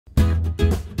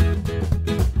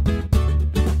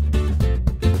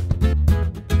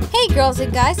girls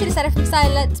and guys, it is Zaira from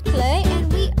ZaiLetsPlay,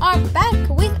 and we are back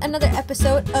with another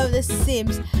episode of The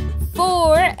Sims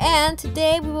 4, and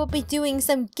today we will be doing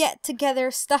some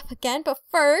get-together stuff again. But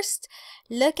first,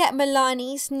 look at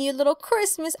Milani's new little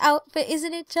Christmas outfit.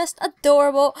 Isn't it just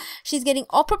adorable? She's getting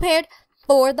all prepared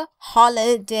for the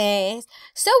holidays.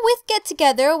 So with get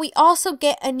together, we also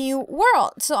get a new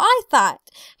world. So I thought,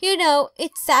 you know,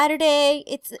 it's Saturday,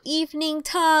 it's evening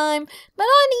time.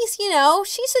 Milani's, you know,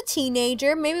 she's a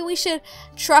teenager. Maybe we should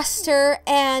trust her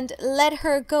and let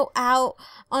her go out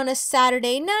on a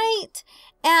Saturday night.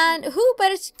 And who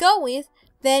better to go with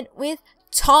than with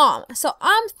Tom? So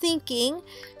I'm thinking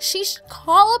she should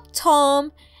call up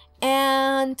Tom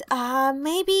and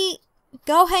maybe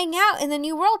go hang out in the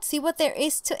new world, see what there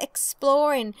is to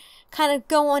explore and kind of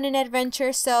go on an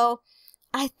adventure. So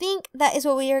I think that is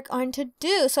what we are going to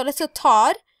do. So let's go.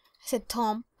 Todd. I said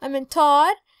Tom. I meant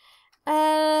Todd.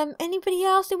 Anybody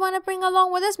else we want to bring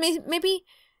along with us? Maybe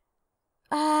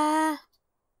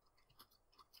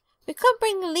we could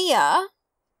bring Leah.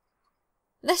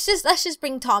 Let's just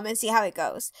bring Tom and see how it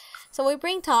goes. So we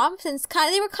bring Tom since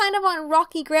they were kind of on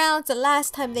rocky grounds the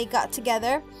last time they got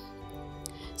together.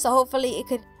 So hopefully it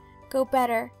could go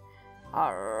better.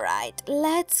 Alright,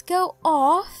 let's go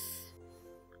off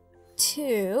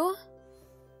to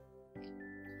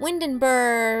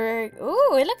Windenburg.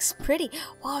 Ooh, it looks pretty.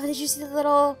 Wow, did you see the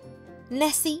little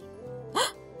Nessie?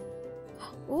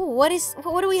 Ooh, what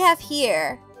do we have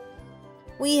here?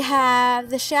 We have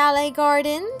the chalet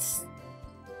gardens,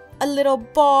 a little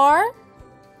bar,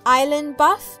 island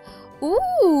buff.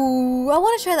 Ooh, I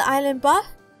want to try the island buff.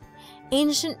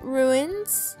 Ancient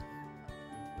ruins.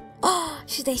 Oh,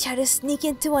 should they try to sneak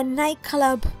into a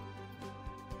nightclub?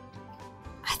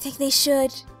 I think they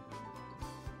should.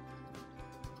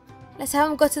 Let's have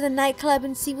them go to the nightclub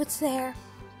and see what's there.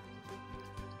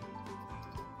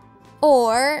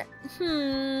 Or,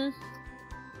 yeah,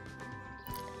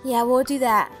 we'll do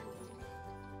that.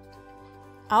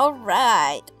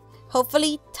 Alright.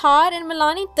 Hopefully Todd and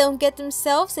Milani don't get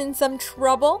themselves in some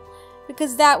trouble,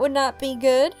 because that would not be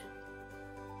good.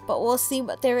 But we'll see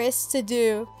what there is to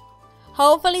do.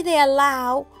 Hopefully they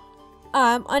allow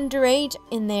underage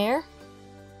in there.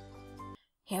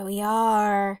 Here we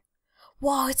are.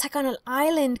 Whoa, it's like on an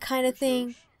island kind of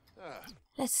thing.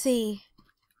 Let's see.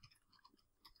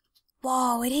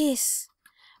 Whoa, it is.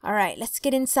 Alright, let's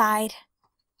get inside.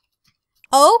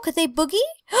 Oh, could they boogie?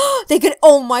 They could,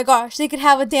 oh my gosh, they could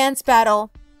have a dance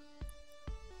battle.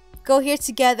 Go here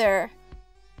together.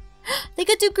 They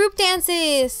could do group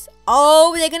dances.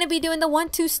 Oh, they're gonna be doing the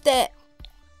 1-2 step.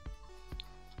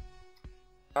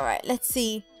 Alright, let's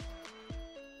see.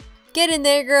 Get in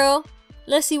there, girl.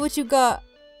 Let's see what you got.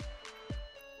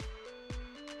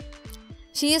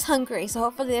 She is hungry, so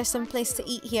hopefully there's some place to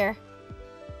eat here.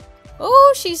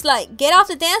 Oh, she's like, get off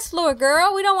the dance floor,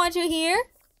 girl. We don't want you here.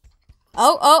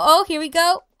 Oh, here we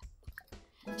go.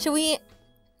 Should we?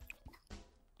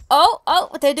 Oh,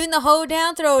 they're doing the hold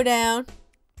down, throw down.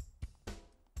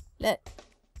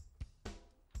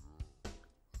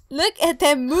 Look at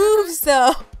them moves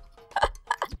though.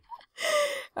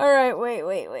 Alright,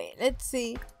 wait. Let's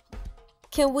see.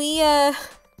 Can we they're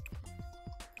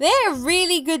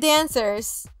really good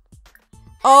dancers.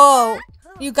 Oh,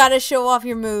 you gotta show off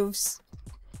your moves.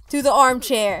 Do the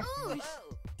armchair.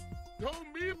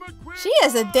 She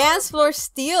is a dance floor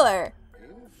stealer.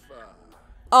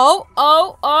 Oh.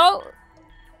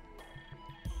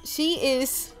 She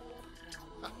is.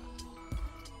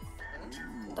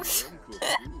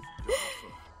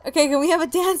 Okay, can we have a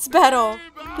dance battle?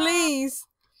 Please.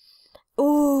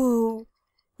 Ooh.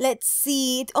 Let's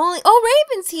see. Oh,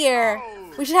 Raven's here.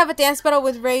 We should have a dance battle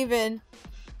with Raven.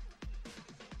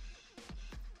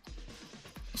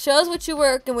 Show us what you're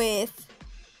working with.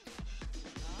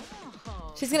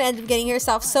 She's gonna end up getting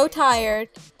herself so tired.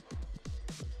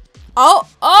 Oh,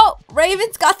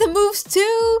 Raven's got the moves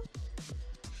too.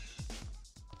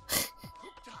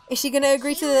 Is she gonna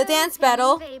agree to the dance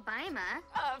battle?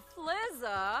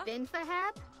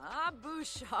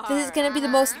 This is gonna be the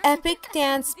most epic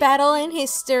dance battle in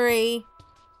history.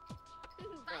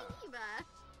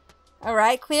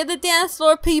 Alright, clear the dance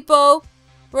floor, people.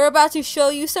 We're about to show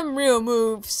you some real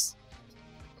moves.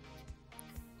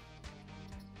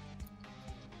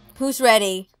 Who's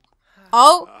ready?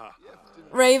 Oh,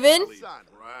 Raven.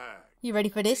 You ready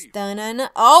for this? Dun-dun-dun.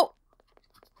 Oh,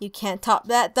 you can't top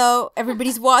that though.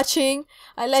 Everybody's watching.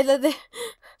 I like that.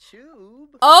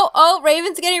 Oh,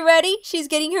 Raven's getting ready. She's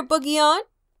getting her boogie on.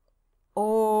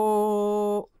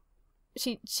 Oh,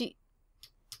 she.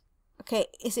 Okay,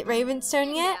 is it Raven's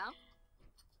turn yet?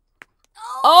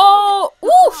 Oh,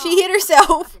 ooh, she hit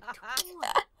herself.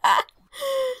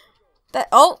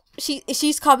 Oh,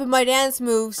 she's copying my dance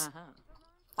moves.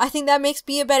 I think that makes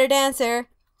me a better dancer.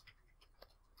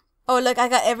 Oh, look, I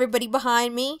got everybody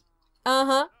behind me.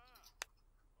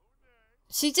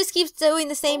 She just keeps doing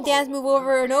the same dance move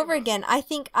over and over again. I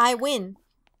think I win.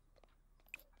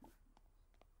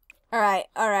 Alright.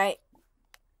 I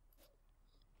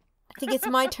think it's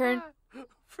my turn.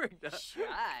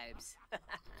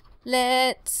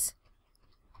 Let's...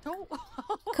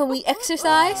 Can we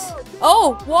exercise?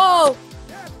 Oh, whoa!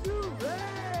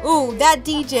 Ooh, that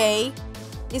DJ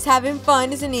is having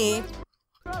fun, isn't he?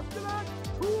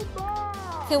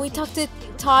 Can we talk to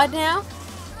Todd now?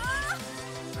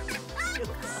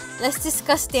 Let's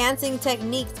discuss dancing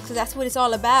techniques, because that's what it's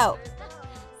all about.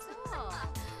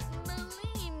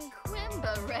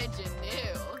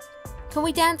 Can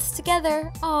we dance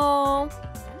together? Oh,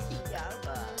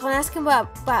 don't ask him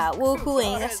about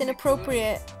woohooing. That's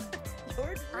inappropriate.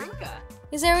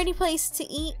 Is there any place to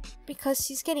eat? Because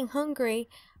she's getting hungry.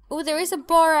 Oh, there is a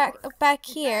bar back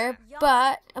here,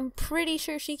 but I'm pretty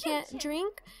sure she can't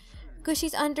drink because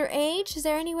she's underage. Is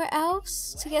there anywhere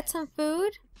else to get some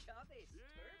food?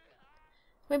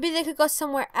 Maybe they could go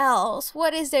somewhere else.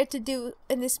 What is there to do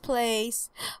in this place?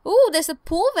 Ooh, there's a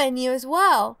pool venue as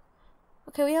well.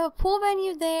 Okay, we have a pool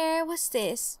venue there. What's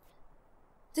this?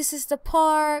 This is the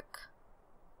park.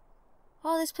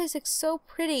 Oh, this place looks so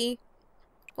pretty.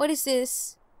 What is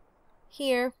this?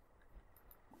 Here.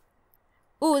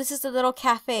 Ooh, this is the little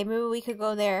cafe. Maybe we could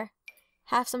go there.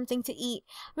 Have something to eat.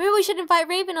 Maybe we should invite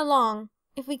Raven along.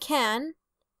 If we can.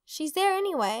 She's there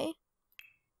anyway.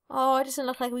 Oh, it doesn't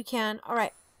look like we can.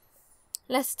 Alright.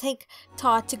 Let's take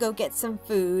Todd to go get some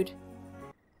food.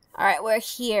 Alright, we're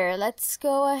here. Let's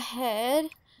go ahead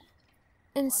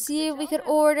and see if we could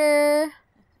order...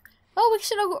 Oh, we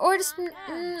should order some...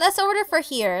 let's order for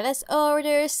here. Let's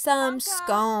order some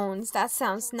scones. That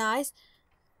sounds nice.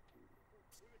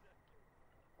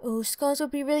 Ooh, scones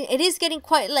would be really... It is getting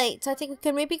quite late, so I think we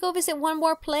can maybe go visit one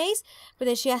more place. But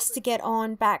then she has to get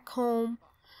on back home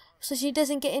so she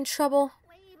doesn't get in trouble.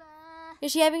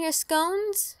 Is she having her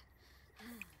scones?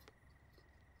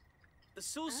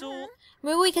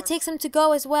 Maybe we could take some to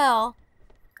go as well.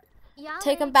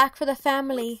 Take them back for the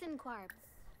family.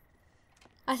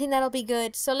 I think that'll be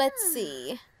good. So let's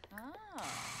see.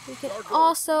 We can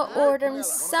also order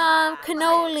some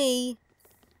cannoli.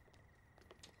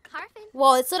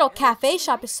 Whoa, this little cafe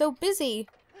shop is so busy.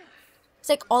 It's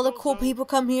like all the cool people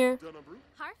come here.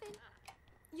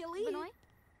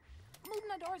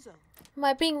 Am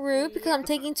I being rude because I'm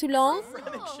taking too long?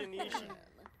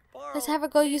 Let's have her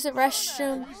go use the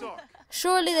restroom.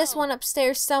 Surely there's one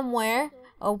upstairs somewhere.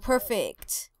 Oh,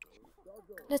 perfect.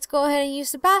 Let's go ahead and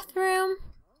use the bathroom.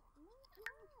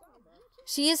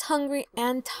 She is hungry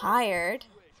and tired.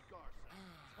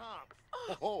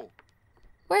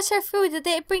 Where's her food? Did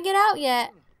they bring it out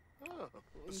yet? No,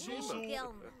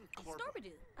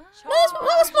 that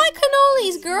was my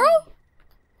cannolis, girl.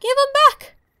 Give them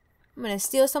back. I'm gonna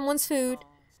steal someone's food.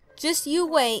 Just you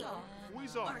wait.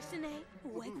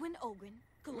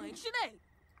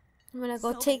 I'm gonna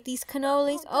go take these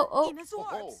cannolis. Oh.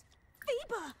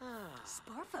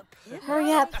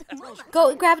 Hurry up.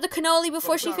 Go grab the cannoli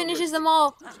before she finishes them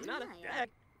all.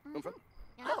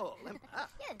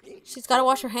 She's gotta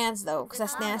wash her hands though, because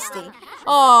that's nasty.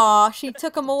 Aw, she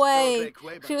took them away.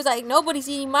 She was like, nobody's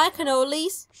eating my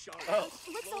cannolis.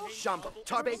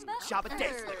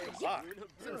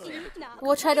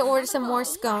 We'll try to order some more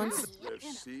scones.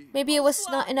 Maybe it was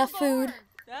not enough food.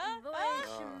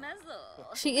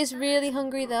 She is really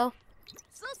hungry though.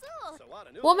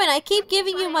 Woman, I keep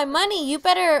giving you my money. You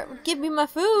better give me my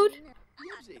food.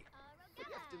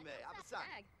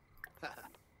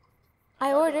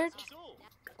 I ordered.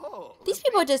 These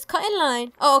people just cut in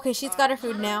line. Oh, okay, she's got her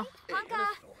food now.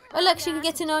 Oh, look, she can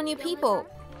get to know new people.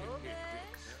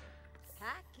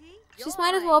 She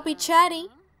might as well be chatty.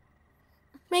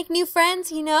 Make new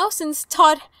friends, you know, since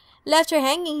Todd left her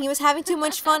hanging. He was having too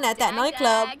much fun at that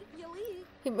nightclub.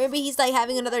 Maybe he's like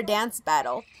having another dance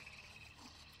battle.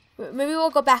 Maybe we'll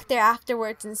go back there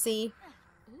afterwards and see.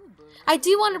 I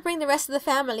do want to bring the rest of the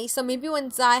family, so maybe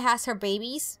when Zai has her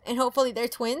babies, and hopefully they're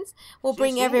twins, we'll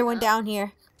bring everyone down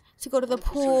here to go to the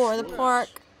pool or the park.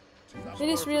 It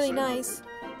is really nice.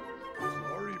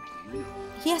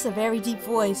 He has a very deep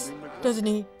voice, doesn't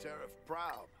he?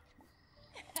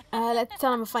 Let's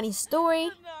tell him a funny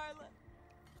story.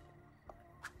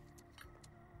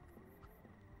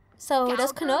 So,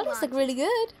 does cannolis look really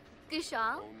good?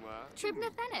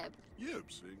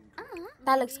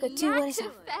 That looks good too. What is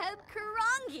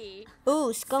it?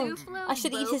 Ooh, scone. I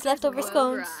should eat his leftover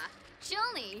scones.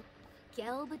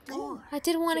 I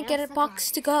didn't want to get a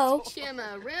box to go.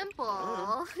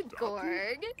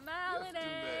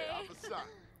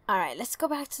 Alright, let's go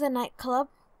back to the nightclub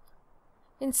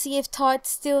and see if Todd's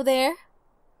still there.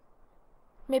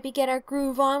 Maybe get our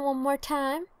groove on one more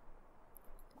time.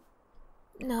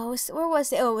 No, where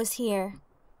was it? Oh, it was here.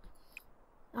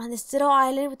 On this little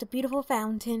island with the beautiful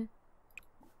fountain.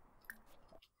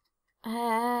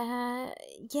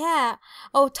 Yeah.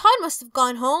 Oh, Todd must have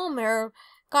gone home or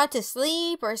gone to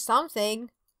sleep or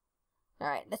something.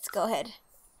 Alright, let's go ahead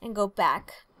and go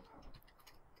back.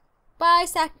 Bye,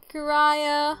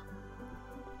 Sakurai.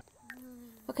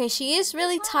 Okay, she is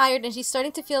really tired and she's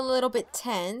starting to feel a little bit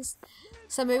tense.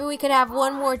 So maybe we could have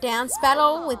one more dance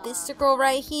battle with this girl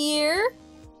right here.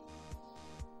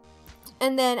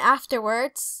 And then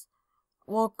afterwards,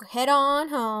 we'll head on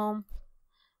home.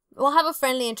 We'll have a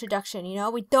friendly introduction, you know?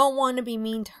 We don't want to be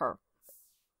mean to her.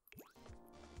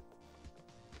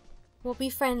 We'll be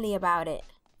friendly about it.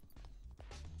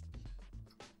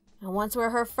 And once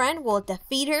we're her friend, we'll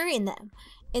defeat her in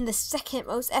the second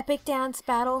most epic dance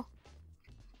battle.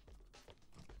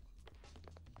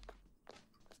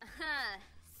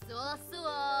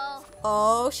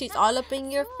 Oh, she's all up in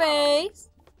your face.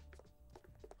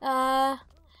 What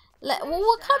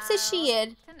clubs is she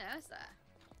in?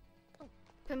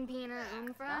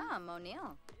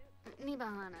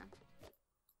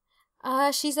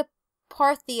 She's a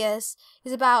Partheus.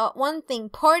 It's about one thing,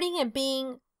 partying and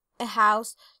being a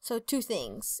house. So two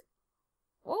things.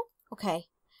 Oh, okay.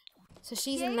 So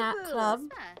she's in that club.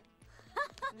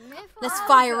 Let's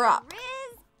fire up.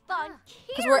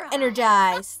 Because we're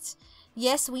energized.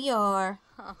 Yes, we are.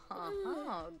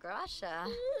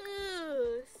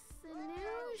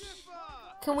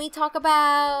 Can we talk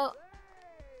about...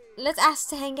 Let's ask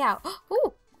to hang out.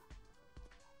 Ooh.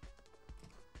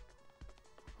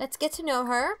 Let's get to know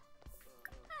her.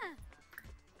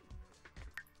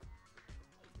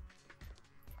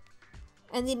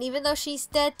 And then even though she's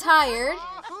dead tired...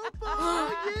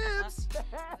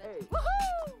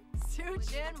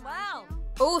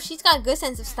 Oh, she's got a good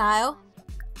sense of style.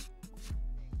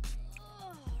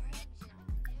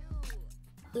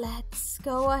 Let's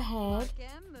go ahead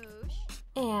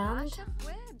and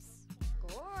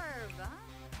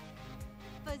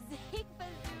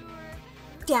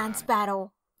dance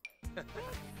battle.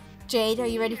 Jade, are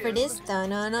you ready for this?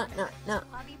 No.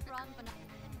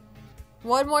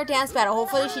 One more dance battle.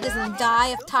 Hopefully she doesn't die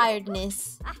of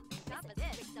tiredness.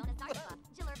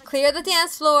 Clear the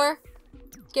dance floor.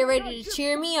 Get ready to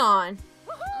cheer me on.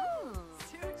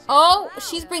 Oh,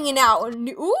 she's bringing out a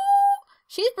new... Ooh!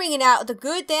 She's bringing out the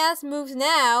good dance moves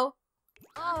now.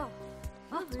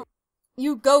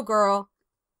 You go, girl.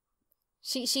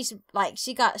 She's like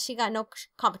she got no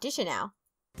competition now.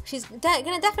 She's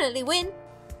gonna definitely win.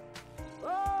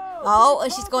 Oh,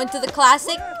 and she's going to the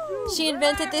classic. She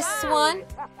invented this one.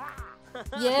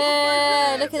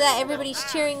 Yeah, look at that. Everybody's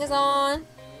cheering us on.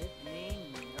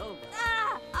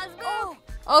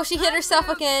 Oh, she hit herself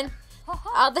again.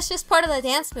 Oh, that's just part of the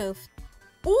dance move.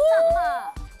 Ooh!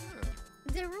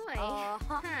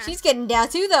 She's getting down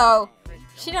too, though.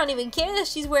 She don't even care that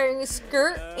she's wearing a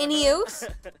skirt in heels.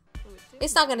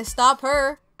 It's not gonna stop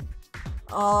her.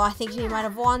 Oh, I think she might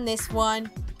have won this one.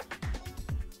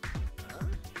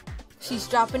 She's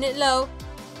dropping it low.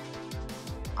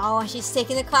 Oh, and she's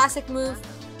taking the classic move.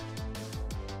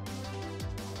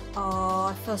 Oh,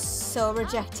 I feel so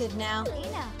rejected now.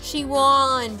 She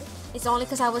won. It's only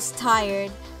because I was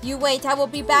tired. You wait, I will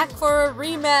be back for a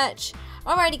rematch.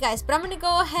 Alrighty guys, but I'm going to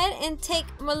go ahead and take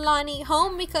Milani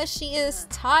home because she is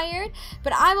tired.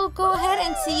 But I will go ahead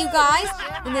and see you guys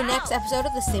in the next episode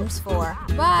of The Sims 4.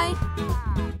 Bye!